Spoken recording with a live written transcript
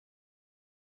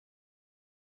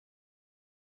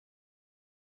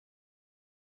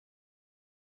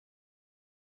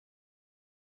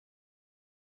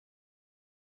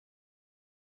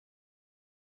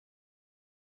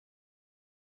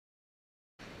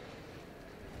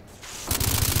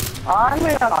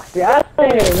Mira, ¿qué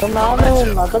hace? No mames,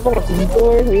 me mata como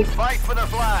 5 veces. Fight for the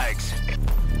flags.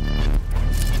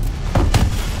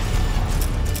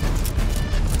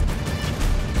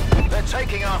 They're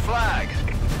taking our flag.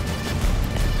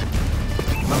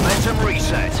 Momentum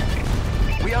reset.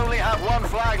 We only have one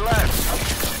flag left.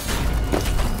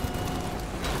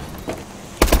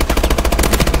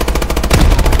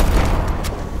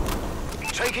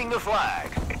 Taking the flag.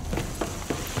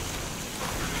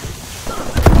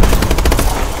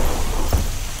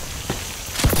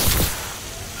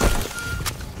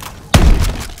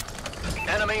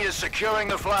 Enemy is securing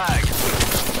the flag.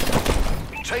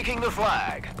 Taking the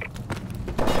flag.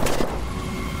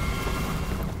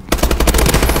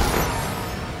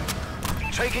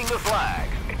 Taking the flag.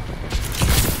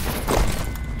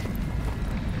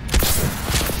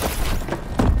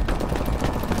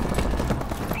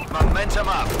 Momentum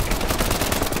up.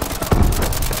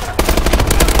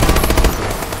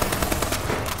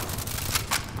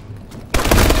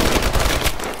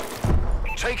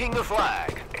 Taking the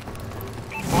flag.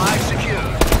 Flag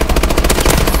secured.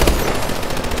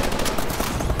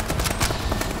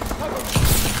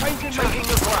 Taking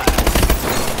the flag.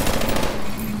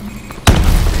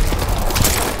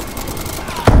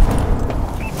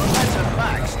 Momentum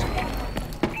maxed.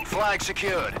 Flag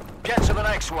secured. Get to the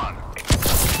next one.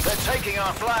 They're taking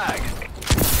our flag.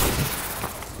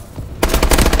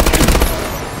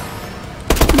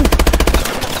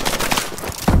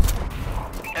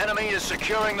 Enemy is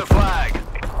securing the flag.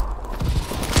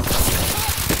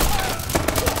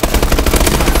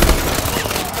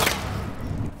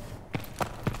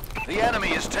 The enemy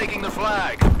is taking the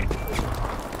flag.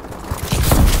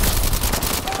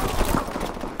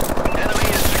 Enemy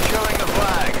is securing the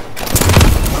flag.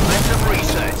 Momentum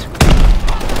reset.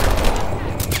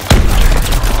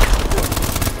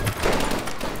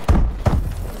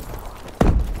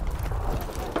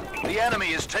 The enemy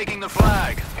is taking the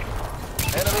flag.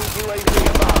 Enemy UAV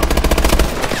above.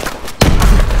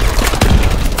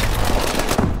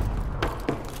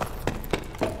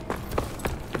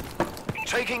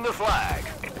 Taking the flag.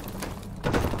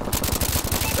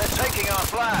 They're taking our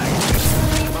flag.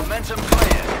 Momentum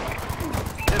cleared.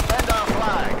 Defend our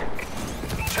flag.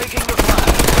 Taking the flag.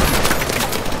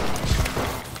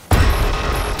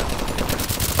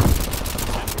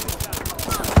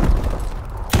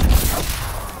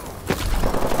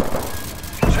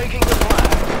 Taking the flag.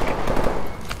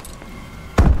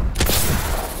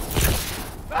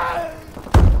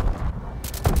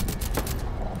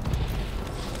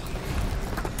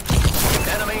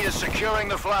 Enemy is securing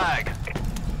the flag.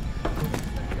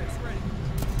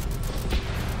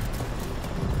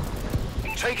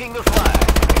 Taking the flag.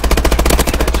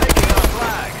 They're taking our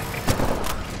flag.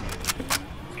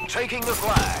 Taking the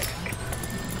flag.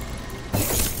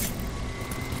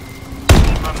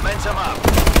 Momentum up.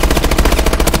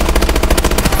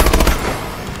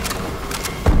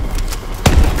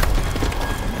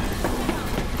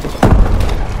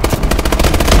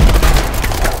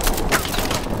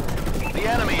 The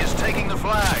enemy is taking the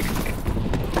flag.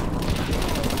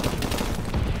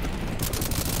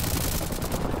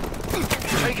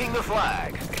 Taking the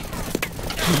flag.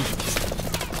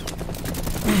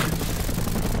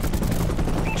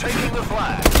 Taking the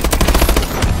flag.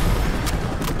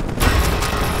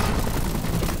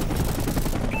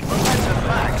 Momentum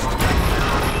maxed.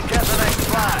 Get the next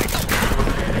flag.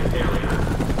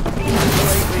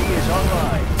 UAV is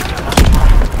online.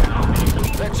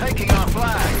 They're taking our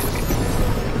flag.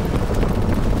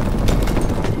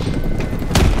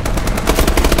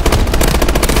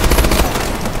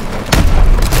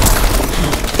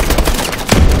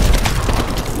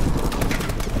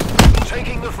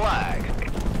 Taking the flag.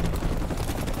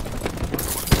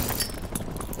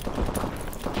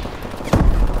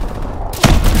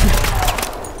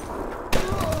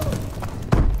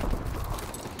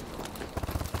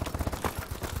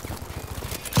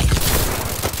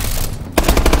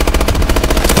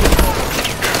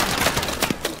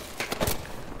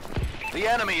 The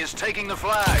enemy is taking the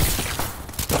flag.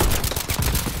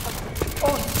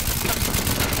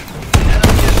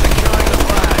 Enemy is securing the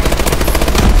flag.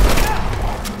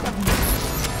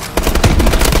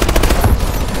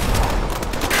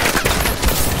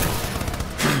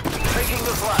 Taking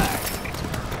the flag.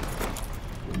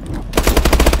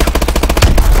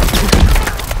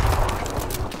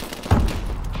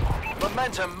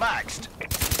 Momentum maxed.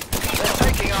 They're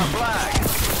taking our flag.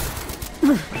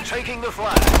 Taking the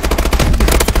flag.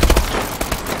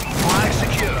 Flag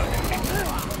secured.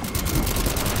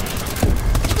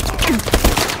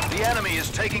 The enemy is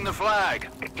taking the flag.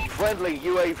 Friendly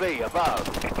UAV above.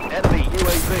 Enemy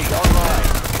UAV online.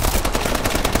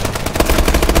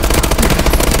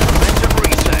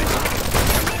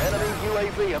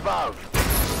 above.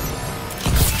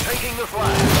 Taking the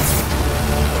flag.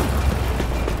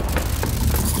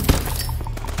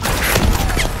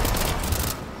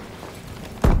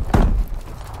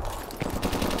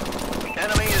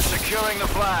 Enemy is securing the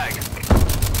flag.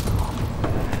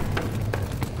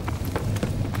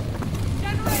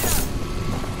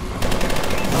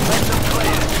 Momentum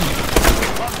clear.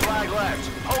 One flag left.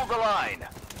 Hold the line.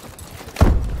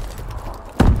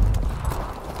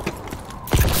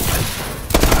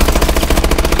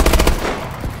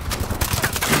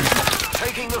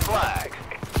 Taking the flag.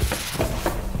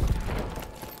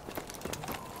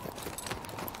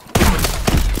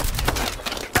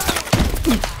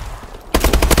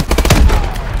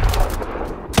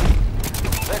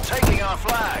 They're taking our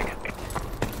flag.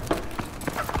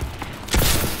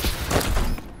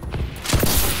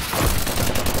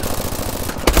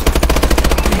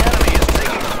 The enemy is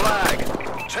taking the flag.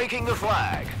 Taking the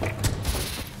flag.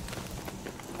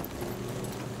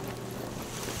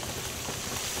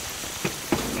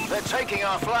 They're taking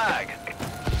our flag.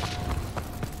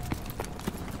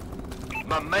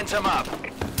 Momentum up.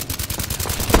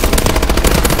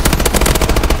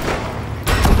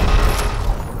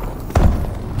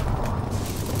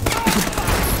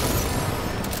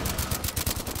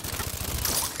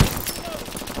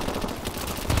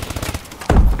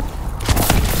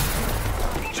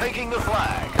 Taking the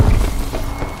flag.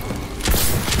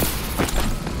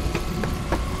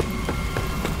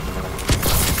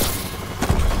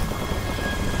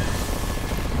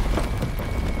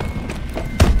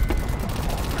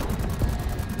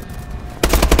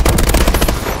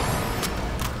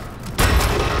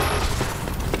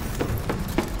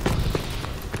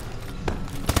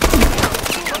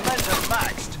 Momentum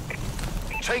maxed.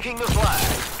 Taking the flag.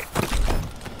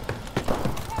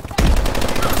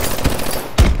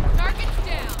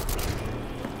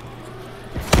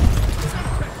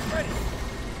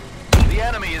 The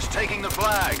enemy is taking the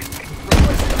flag.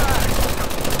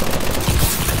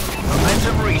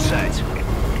 Momentum reset.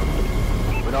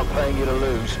 We're not paying you to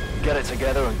lose. Get it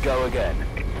together and go again.